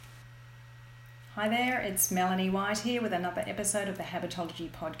Hi there, it's Melanie White here with another episode of the Habitology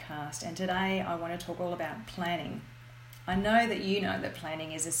podcast, and today I want to talk all about planning. I know that you know that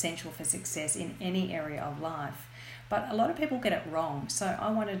planning is essential for success in any area of life, but a lot of people get it wrong, so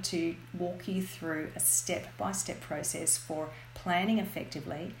I wanted to walk you through a step-by-step process for planning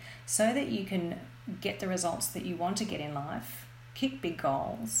effectively so that you can get the results that you want to get in life, kick big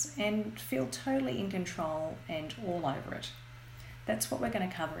goals, and feel totally in control and all over it. That's what we're going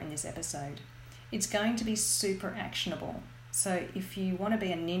to cover in this episode. It's going to be super actionable. So if you want to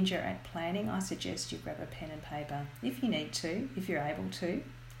be a ninja at planning, I suggest you grab a pen and paper if you need to, if you're able to,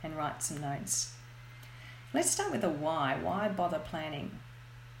 and write some notes. Let's start with the why. Why bother planning?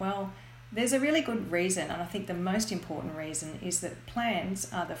 Well, there's a really good reason, and I think the most important reason is that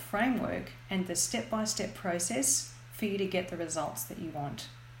plans are the framework and the step-by-step process for you to get the results that you want.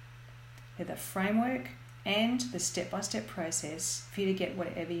 They're the framework and the step-by-step process for you to get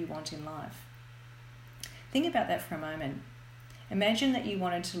whatever you want in life. Think about that for a moment. Imagine that you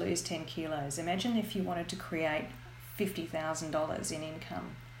wanted to lose 10 kilos. Imagine if you wanted to create $50,000 in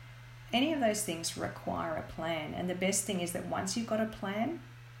income. Any of those things require a plan, and the best thing is that once you've got a plan,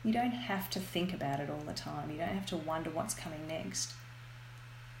 you don't have to think about it all the time. You don't have to wonder what's coming next.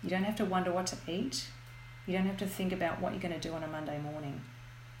 You don't have to wonder what to eat. You don't have to think about what you're going to do on a Monday morning.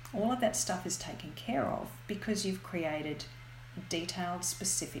 All of that stuff is taken care of because you've created a detailed,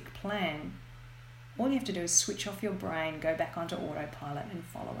 specific plan. All you have to do is switch off your brain, go back onto autopilot and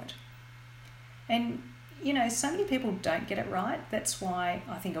follow it. And, so many people don't get it right. That's why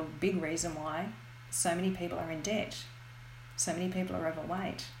I think a big reason why so many people are in debt. So many people are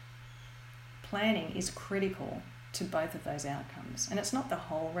overweight. Planning is critical to both of those outcomes. And it's not the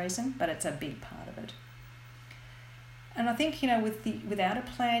whole reason, but it's a big part of it. And I think, without a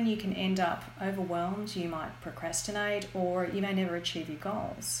plan, you can end up overwhelmed, you might procrastinate, or you may never achieve your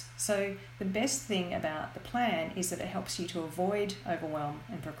goals. So the best thing about the plan is that it helps you to avoid overwhelm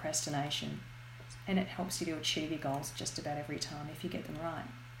and procrastination, and it helps you to achieve your goals just about every time if you get them right.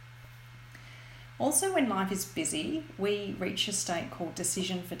 Also, when life is busy, we reach a state called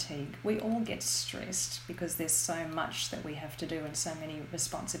decision fatigue. We all get stressed because there's so much that we have to do and so many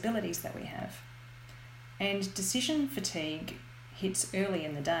responsibilities that we have. And decision fatigue hits early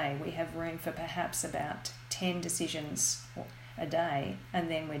in the day. We have room for perhaps about 10 decisions a day, and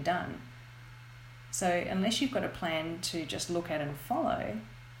then we're done. So unless you've got a plan to just look at and follow,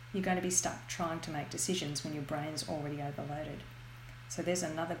 you're going to be stuck trying to make decisions when your brain's already overloaded. So there's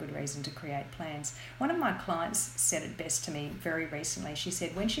another good reason to create plans. One of my clients said it best to me very recently. She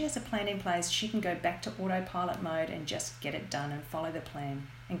said when she has a plan in place, she can go back to autopilot mode and just get it done and follow the plan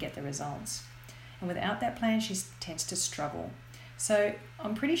and get the results. And without that plan, she tends to struggle. So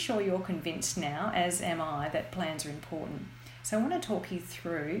I'm pretty sure you're convinced now, as am I, that plans are important. So I want to talk you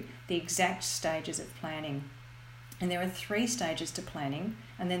through the exact stages of planning. And there are 3 stages to planning,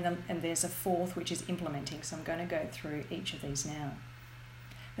 and there's a 4th, which is implementing. So I'm going to go through each of these now.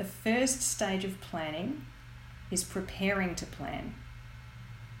 The first stage of planning is preparing to plan.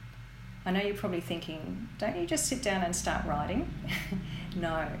 I know you're probably thinking, don't you just sit down and start writing?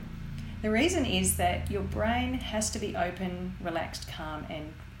 No. The reason is that your brain has to be open, relaxed, calm,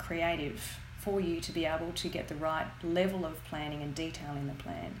 and creative for you to be able to get the right level of planning and detail in the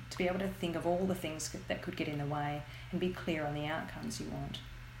plan, to be able to think of all the things that could get in the way and be clear on the outcomes you want.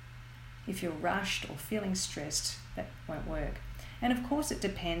 If you're rushed or feeling stressed, that won't work. And of course, it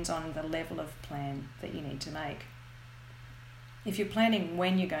depends on the level of plan that you need to make. If you're planning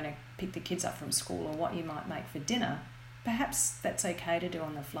when you're going to pick the kids up from school or what you might make for dinner, perhaps that's okay to do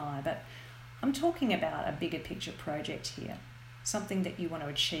on the fly, but I'm talking about a bigger picture project here, something that you want to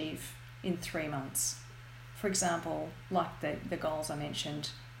achieve in 3 months. For example, like the goals I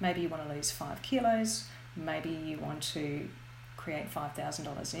mentioned, maybe you want to lose 5 kilos, maybe you want to create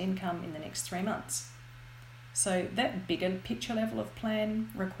 $5,000 in income in the next 3 months. So that bigger picture level of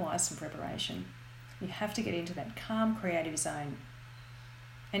plan requires some preparation. You have to get into that calm, creative zone.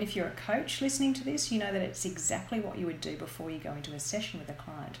 And if you're a coach listening to this, you know that it's exactly what you would do before you go into a session with a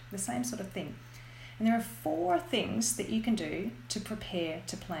client. The same sort of thing. And there are 4 things that you can do to prepare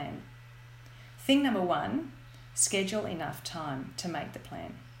to plan. Thing number 1, schedule enough time to make the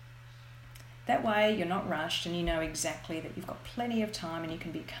plan. That way you're not rushed and you know exactly that you've got plenty of time and you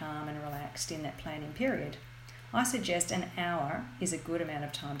can be calm and relaxed in that planning period. I suggest an hour is a good amount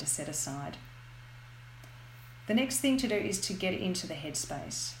of time to set aside. The next thing to do is to get into the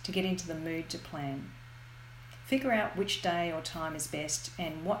headspace, to get into the mood to plan. Figure out which day or time is best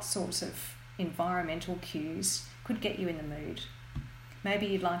and what sorts of environmental cues could get you in the mood. Maybe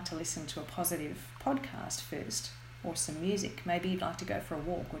you'd like to listen to a positive podcast first, or some music. Maybe you'd like to go for a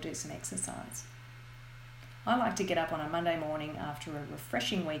walk or do some exercise. I like to get up on a Monday morning after a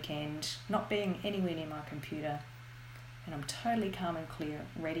refreshing weekend, not being anywhere near my computer, and I'm totally calm and clear,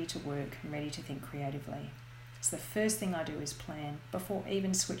 ready to work and ready to think creatively. So the first thing I do is plan before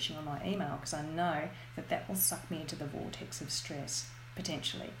even switching on my email, because I know that that will suck me into the vortex of stress,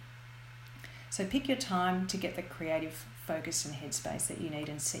 potentially. So pick your time to get the creative focus and headspace that you need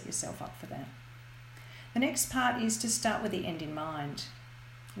and set yourself up for that. The next part is to start with the end in mind.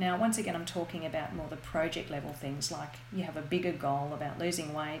 Now, once again, I'm talking about more the project level things, like you have a bigger goal about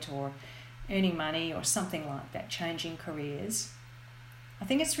losing weight or earning money or something like that, changing careers. I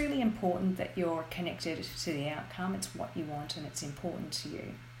think it's really important that you're connected to the outcome. It's what you want and it's important to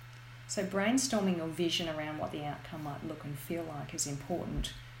you. So brainstorming your vision around what the outcome might look and feel like is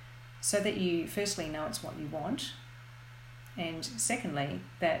important, so that you firstly know it's what you want, and secondly,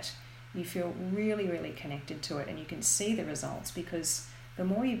 that you feel really, really connected to it and you can see the results, because the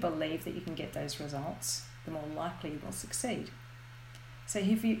more you believe that you can get those results, the more likely you will succeed. So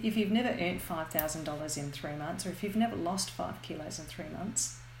if you've never earned $5,000 in 3 months, or if you've never lost 5 kilos in 3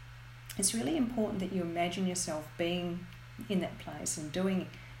 months, it's really important that you imagine yourself being in that place and doing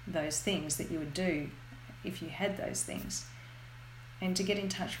those things that you would do if you had those things, and to get in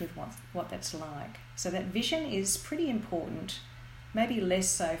touch with what that's like. So that vision is pretty important, maybe less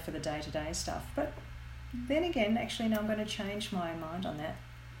so for the day-to-day stuff, but then again, actually, no, I'm going to change my mind on that.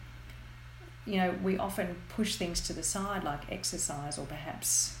 You know, we often push things to the side, like exercise or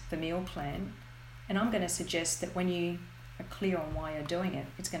perhaps the meal plan, and I'm going to suggest that when you are clear on why you're doing it,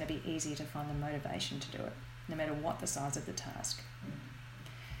 it's going to be easier to find the motivation to do it, no matter what the size of the task.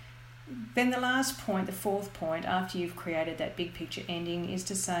 Then the last point, the fourth point, after you've created that big picture ending, is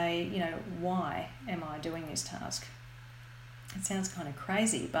to say, you know, why am I doing this task? It sounds kind of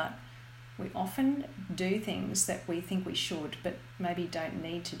crazy, but we often do things that we think we should, but maybe don't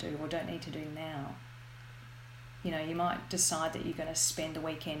need to do or don't need to do now. You know, you might decide that you're going to spend the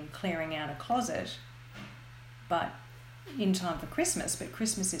weekend clearing out a closet, but in time for Christmas, but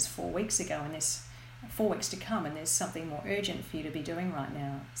Christmas is 4 weeks ago and there's 4 weeks to come and there's something more urgent for you to be doing right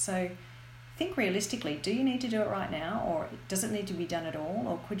now. So think realistically, do you need to do it right now, or does it need to be done at all,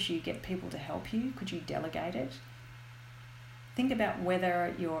 or could you get people to help you? Could you delegate it? Think about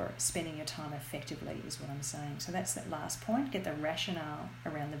whether you're spending your time effectively is what I'm saying. So that's that last point, get the rationale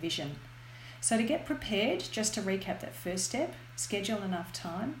around the vision. So to get prepared, just to recap that first step, schedule enough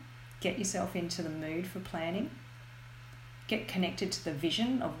time, get yourself into the mood for planning, get connected to the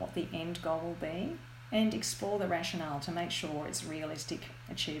vision of what the end goal will be, and explore the rationale to make sure it's realistic,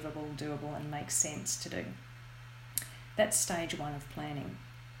 achievable, doable, and makes sense to do. That's stage 1 of planning.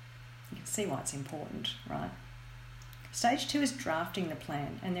 You can see why it's important, right? Stage 2 is drafting the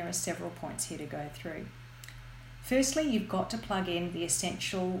plan, and there are several points here to go through. Firstly, you've got to plug in the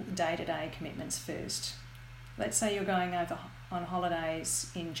essential day-to-day commitments first. Let's say you're going over on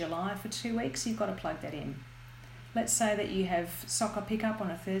holidays in July for 2 weeks, you've got to plug that in. Let's say that you have soccer pickup on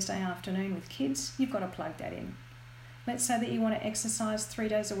a Thursday afternoon with kids, you've got to plug that in. Let's say that you want to exercise 3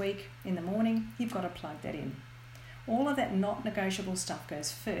 days a week in the morning, you've got to plug that in. All of that not negotiable stuff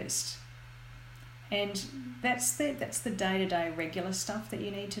goes first. And that's the day-to-day regular stuff that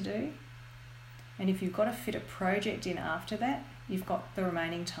you need to do. And if you've got to fit a project in after that, you've got the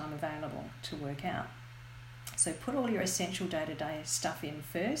remaining time available to work out. So put all your essential day-to-day stuff in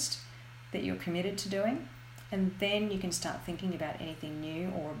first that you're committed to doing, and then you can start thinking about anything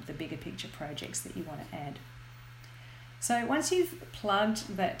new or the bigger picture projects that you want to add. So once you've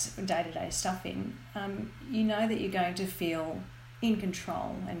plugged that day-to-day stuff in, you know that you're going to feel in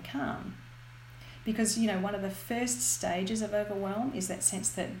control and calm. Because, you know, one of the first stages of overwhelm is that sense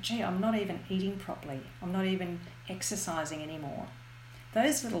that, gee, I'm not even eating properly. I'm not even exercising anymore.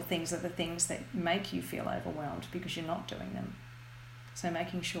 Those little things are the things that make you feel overwhelmed because you're not doing them. So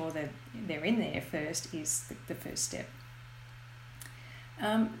making sure that they're in there first is the first step.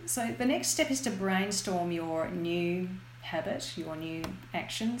 So the next step is to brainstorm your new habit, your new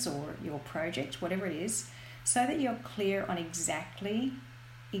actions or your project, whatever it is, so that you're clear on exactly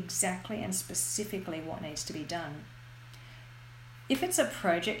and specifically what needs to be done. If it's a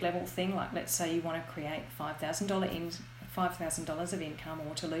project level thing, like let's say you want to create $5,000 of income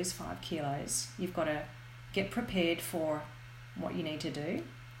or to lose 5 kilos, you've got to get prepared for what you need to do,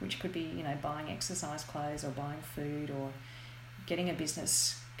 which could be, you know, buying exercise clothes or buying food or getting a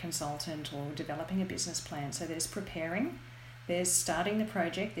business consultant or developing a business plan. So there's preparing, there's starting the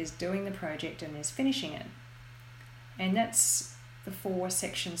project, there's doing the project, and there's finishing it. And that's the 4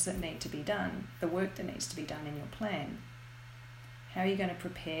 sections that need to be done, the work that needs to be done in your plan. How are you going to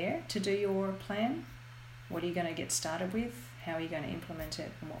prepare to do your plan? What are you going to get started with? How are you going to implement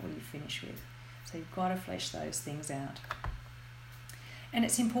it? And what will you finish with? So you've got to flesh those things out. And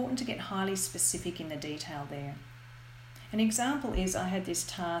it's important to get highly specific in the detail there. An example is I had this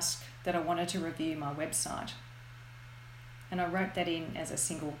task that I wanted to review my website. And I wrote that in as a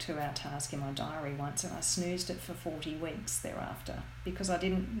single 2-hour task in my diary once, and I snoozed it for 40 weeks thereafter because I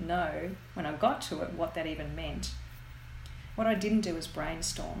didn't know when I got to it what that even meant. What I didn't do was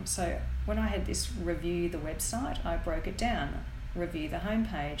brainstorm. So when I had this review the website, I broke it down, review the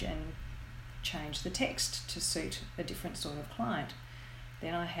homepage and change the text to suit a different sort of client.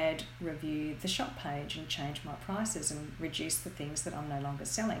 Then I had review the shop page and change my prices and reduce the things that I'm no longer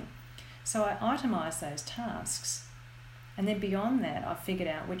selling. So I itemised those tasks. And then beyond that, I figured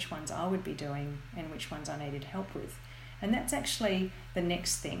out which ones I would be doing and which ones I needed help with. And that's actually the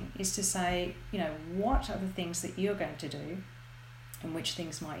next thing, is to say, what are the things that you're going to do and which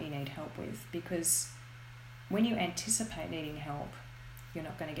things might you need help with? Because when you anticipate needing help, you're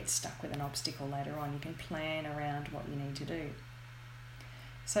not going to get stuck with an obstacle later on. You can plan around what you need to do.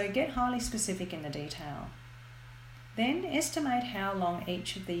 So get highly specific in the detail. Then estimate how long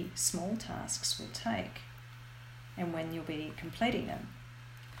each of the small tasks will take and when you'll be completing them.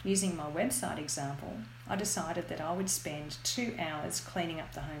 Using my website example, I decided that I would spend 2 hours cleaning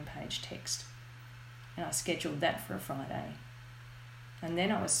up the homepage text, and I scheduled that for a Friday. And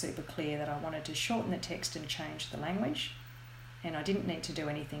then I was super clear that I wanted to shorten the text and change the language, and I didn't need to do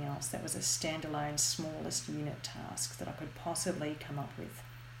anything else. That was a standalone smallest unit task that I could possibly come up with.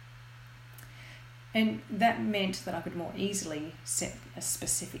 And that meant that I could more easily set a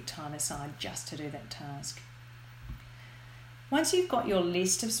specific time aside just to do that task. Once you've got your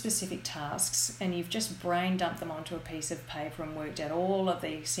list of specific tasks and you've just brain dumped them onto a piece of paper and worked out all of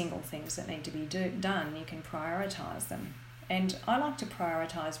the single things that need to be done, you can prioritise them. And I like to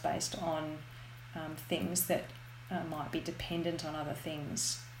prioritise based on things that might be dependent on other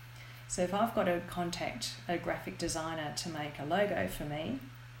things. So if I've got to contact a graphic designer to make a logo for me,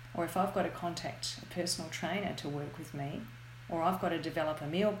 or if I've got to contact a personal trainer to work with me, or I've got to develop a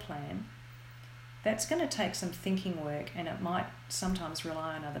meal plan, that's going to take some thinking work, and it might sometimes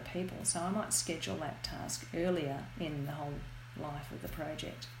rely on other people. So I might schedule that task earlier in the whole life of the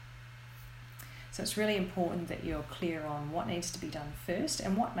project. So it's really important that you're clear on what needs to be done first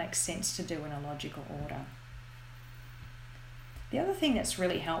and what makes sense to do in a logical order. The other thing that's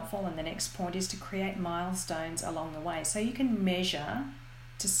really helpful in the next point is to create milestones along the way so you can measure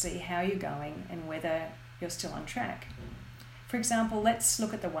to see how you're going and whether you're still on track. For example, let's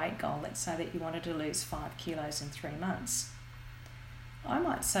look at the weight goal. Let's say that you wanted to lose 5 kilos in 3 months. I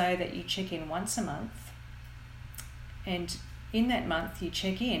might say that you check in once a month, and in that month you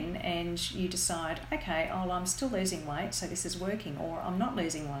check in and you decide, okay, I'm still losing weight, so this is working, or I'm not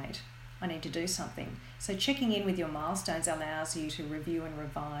losing weight, I need to do something. So checking in with your milestones allows you to review and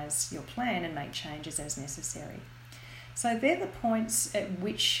revise your plan and make changes as necessary. So they're the points at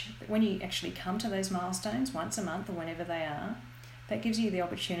which, when you actually come to those milestones once a month or whenever they are, that gives you the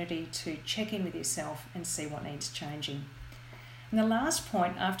opportunity to check in with yourself and see what needs changing. And the last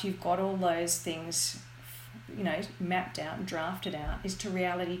point, after you've got all those things, mapped out and drafted out, is to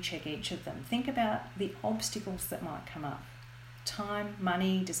reality check each of them. Think about the obstacles that might come up. Time,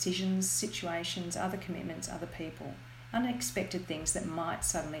 money, decisions, situations, other commitments, other people, unexpected things that might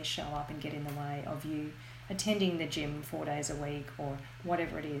suddenly show up and get in the way of you attending the gym 4 days a week or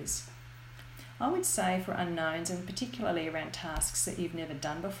whatever it is. I would say for unknowns, and particularly around tasks that you've never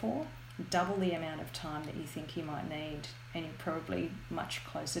done before, double the amount of time that you think you might need, and you're probably much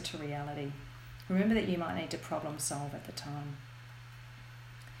closer to reality. Remember that you might need to problem solve at the time.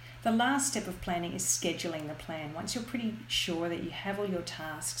 The last step of planning is scheduling the plan. Once you're pretty sure that you have all your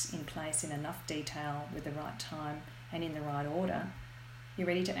tasks in place in enough detail with the right time and in the right order, you're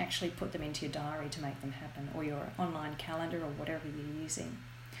ready to actually put them into your diary to make them happen, or your online calendar, or whatever you're using.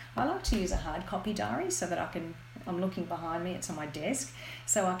 I like to use a hard copy diary so that I'm looking behind me, it's on my desk,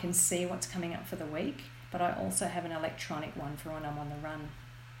 so I can see what's coming up for the week, but I also have an electronic one for when I'm on the run.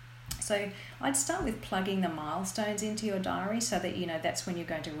 So I'd start with plugging the milestones into your diary so that you know that's when you're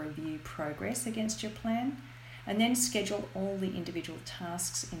going to review progress against your plan, and then schedule all the individual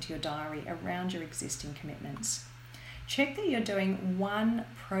tasks into your diary around your existing commitments. Check that you're doing one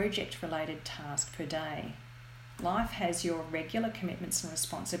project-related task per day. Life has your regular commitments and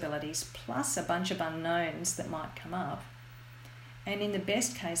responsibilities plus a bunch of unknowns that might come up. And in the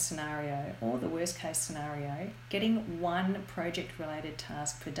best case scenario or the worst case scenario, getting one project-related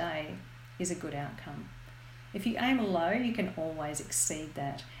task per day is a good outcome. If you aim low, you can always exceed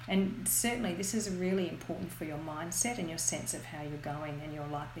that. And certainly this is really important for your mindset and your sense of how you're going and your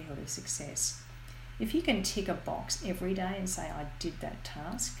likelihood of success. If you can tick a box every day and say, I did that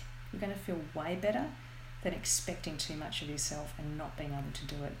task, You're going to feel way better than expecting too much of yourself and not being able to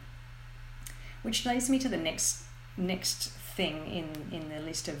do it. Which leads me to the next thing in the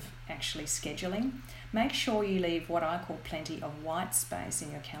list of actually scheduling. Make sure you leave what I call plenty of white space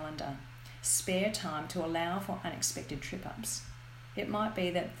in your calendar. Spare time to allow for unexpected trip-ups. It might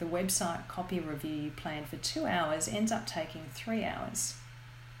be that the website copy review you planned for 2 hours ends up taking 3 hours.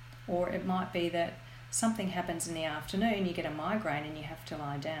 Or it might be that something happens in the afternoon, you get a migraine and you have to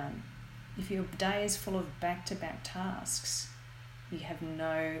lie down. If your day is full of back-to-back tasks, you have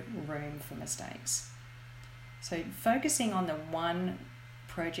no room for mistakes. So focusing on the one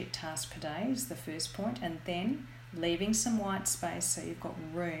project task per day is the first point, and then leaving some white space so you've got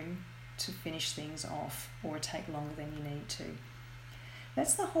room to finish things off or take longer than you need to.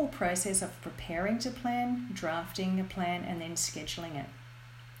 That's the whole process of preparing to plan, drafting a plan, and then scheduling it.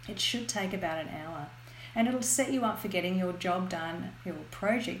 It should take about an hour, and it'll set you up for getting your job done, your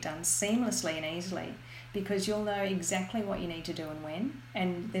project done seamlessly and easily, because you'll know exactly what you need to do and when,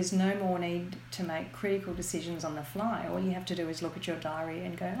 and there's no more need to make critical decisions on the fly. All you have to do is look at your diary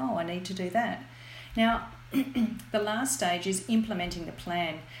and go, oh, I need to do that. Now, the last stage is implementing the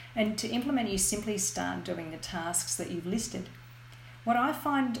plan, and to implement you simply start doing the tasks that you've listed. What I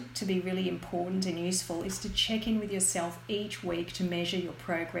find to be really important and useful is to check in with yourself each week to measure your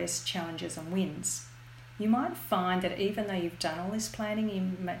progress, challenges and wins. You might find that even though you've done all this planning,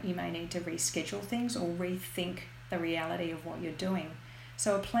 you may need to reschedule things or rethink the reality of what you're doing.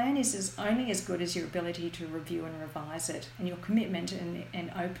 So a plan is only as good as your ability to review and revise it, and your commitment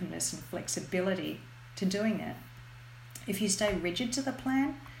and openness and flexibility to doing that. If you stay rigid to the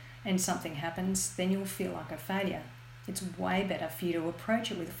plan and something happens, then you'll feel like a failure. It's way better for you to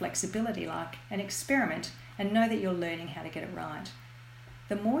approach it with flexibility, like an experiment, and know that you're learning how to get it right.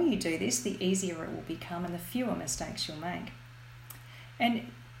 The more you do this, the easier it will become and the fewer mistakes you'll make. And,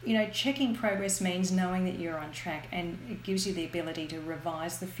 checking progress means knowing that you're on track, and it gives you the ability to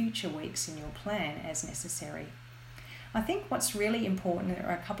revise the future weeks in your plan as necessary. I think what's really important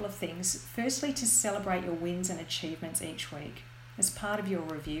are a couple of things. Firstly, to celebrate your wins and achievements each week as part of your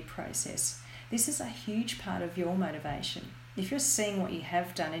review process. This is a huge part of your motivation. If you're seeing what you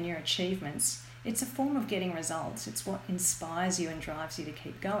have done and your achievements, it's a form of getting results. It's what inspires you and drives you to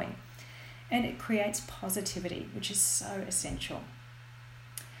keep going. And it creates positivity, which is so essential.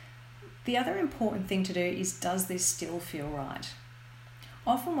 The other important thing to do is, does this still feel right?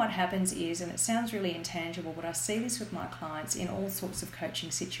 Often what happens is, and it sounds really intangible, but I see this with my clients in all sorts of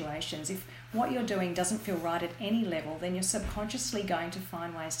coaching situations. If what you're doing doesn't feel right at any level, then you're subconsciously going to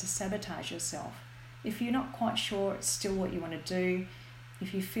find ways to sabotage yourself. If you're not quite sure it's still what you want to do,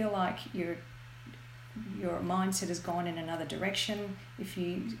 if you feel like your mindset has gone in another direction, if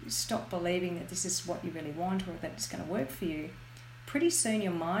you stop believing that this is what you really want or that it's going to work for you, pretty soon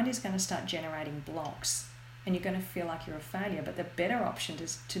your mind is going to start generating blocks and you're going to feel like you're a failure. But the better option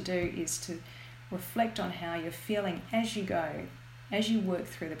to do is to reflect on how you're feeling as you go, as you work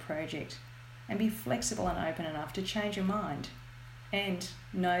through the project, and be flexible and open enough to change your mind and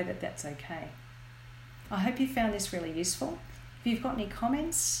know that that's okay. I hope you found this really useful. If you've got any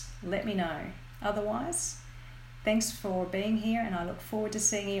comments, let me know. Otherwise, thanks for being here, and I look forward to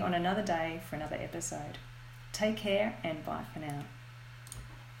seeing you on another day for another episode. Take care and bye for now.